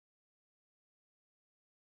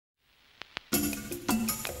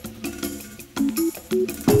Hello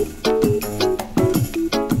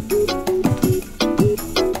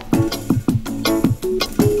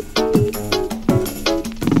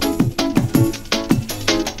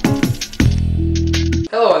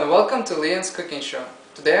and welcome to Leon's Cooking Show.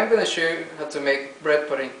 Today I'm going to show you how to make bread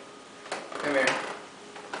pudding. Come here.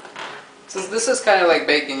 Since this is kind of like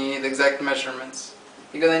baking, you need exact measurements.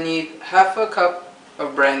 You're going to need half a cup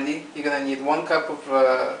of brandy. You're going to need 1 cup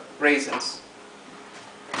of raisins.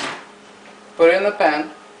 Put it in the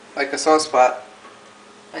pan, like a sauce pot,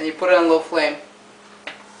 and you put it on low flame.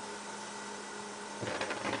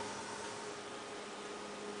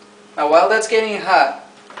 Now while that's getting hot,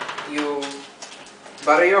 you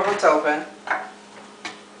butter your hotel pan,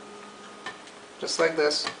 just like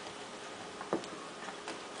this.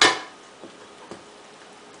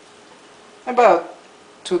 About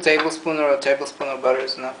 2 tablespoons or a tablespoon of butter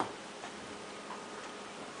is enough.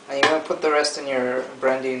 And you're going to put the rest in your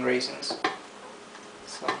brandy and raisins.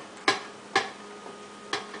 So.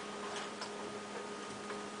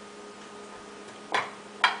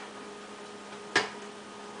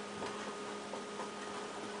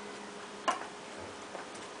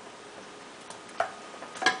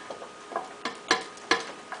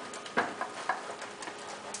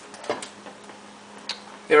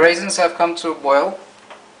 The raisins have come to a boil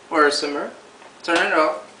or a simmer. Turn it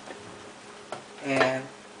off, and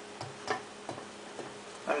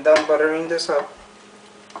I'm done buttering this up.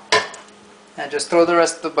 And just throw the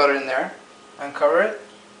rest of the butter in there, uncover it,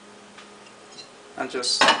 and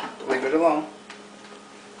just leave it alone.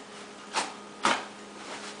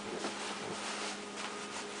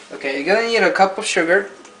 Okay, you're gonna need a cup of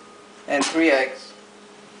sugar and 3 eggs.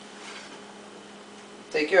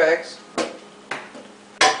 Take your eggs,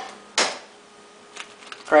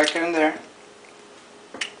 crack it in there.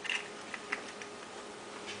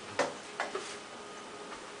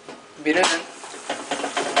 Beat it in.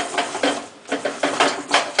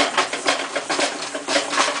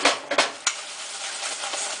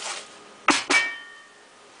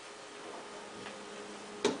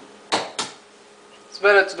 It's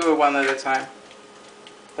better to do it one at a time.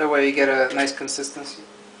 That way you get a nice consistency.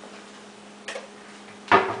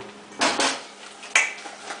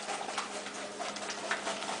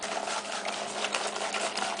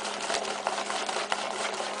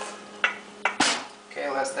 Okay,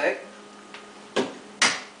 last egg.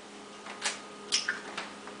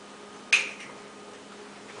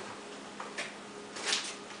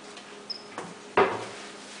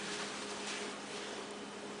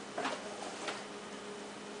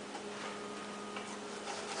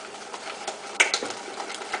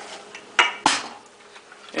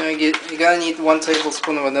 You're gonna need 1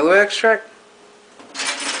 tablespoon of vanilla extract.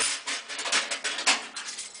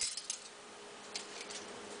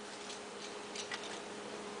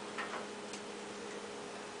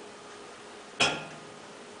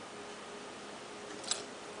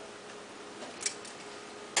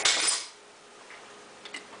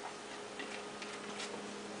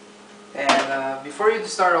 And before you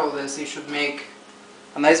start all this, you should make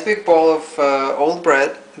a nice big bowl of old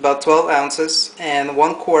bread, about 12 ounces, and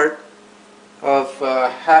 1 quart of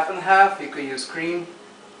half and half. You could use cream,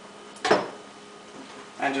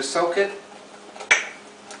 and just soak it.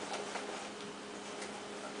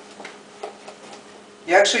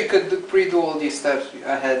 You actually could pre-do all these steps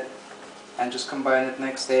ahead and just combine it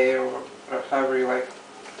next day or however you like.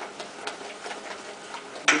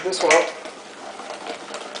 Do this well.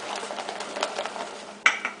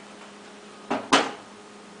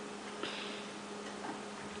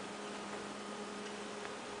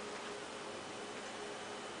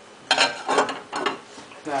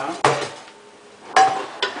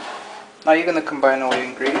 Now you're going to combine all your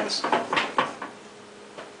ingredients.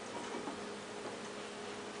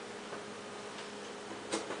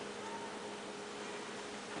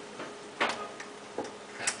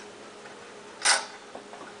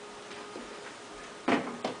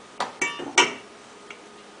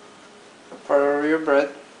 Pour over your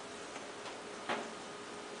bread.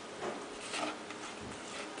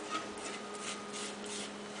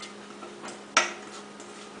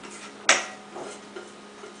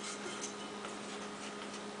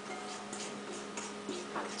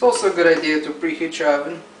 It's also a good idea to preheat your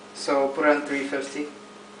oven, so put it on 350.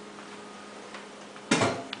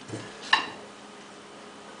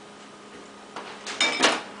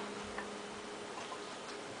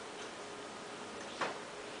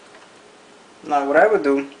 Now what I would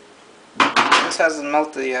do, this hasn't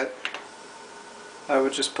melted yet, I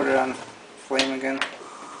would just put it on flame again.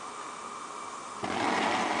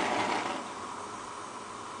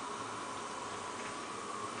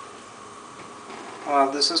 While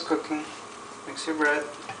this is cooking, Mix your bread.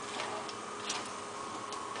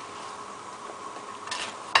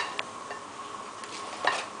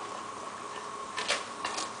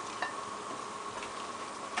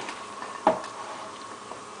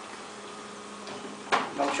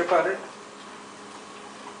 Melt your butter.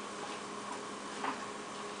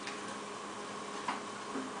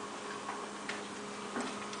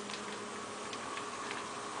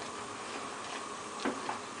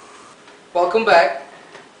 Welcome back.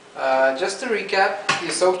 Just to recap,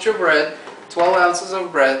 you soaked your bread, 12 ounces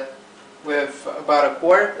of bread with about a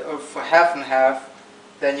quart of half and half.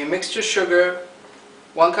 Then you mixed your sugar,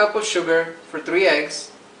 1 cup of sugar for 3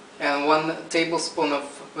 eggs, and 1 tablespoon of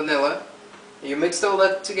vanilla. You mixed all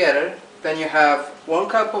that together. Then you have 1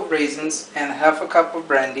 cup of raisins and half a cup of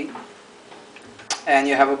brandy. And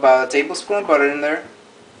you have about a tablespoon of butter in there.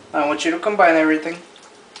 I want you to combine everything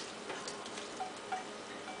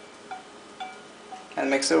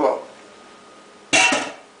and mix it well.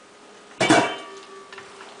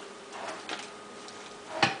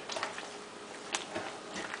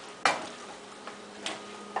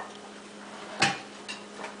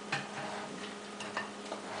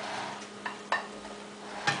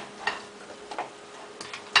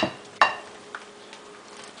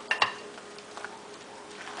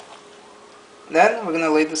 Then we're going to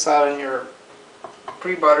lay this out in your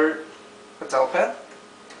pre-buttered patel pan.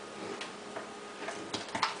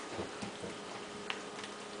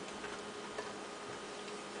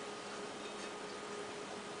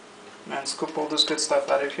 And scoop all this good stuff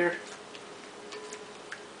out of here.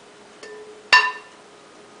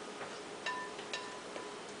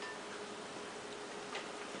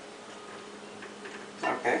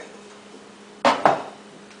 Okay.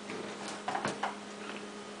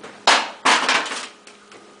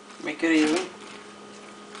 Make it even.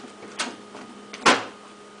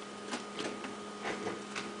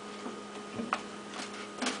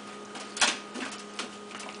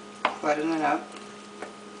 Flatten it out.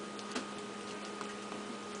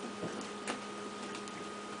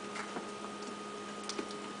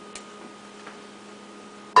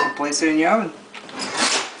 And place it in your oven.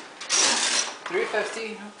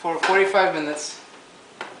 350 for 45 minutes.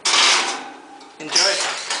 Enjoy.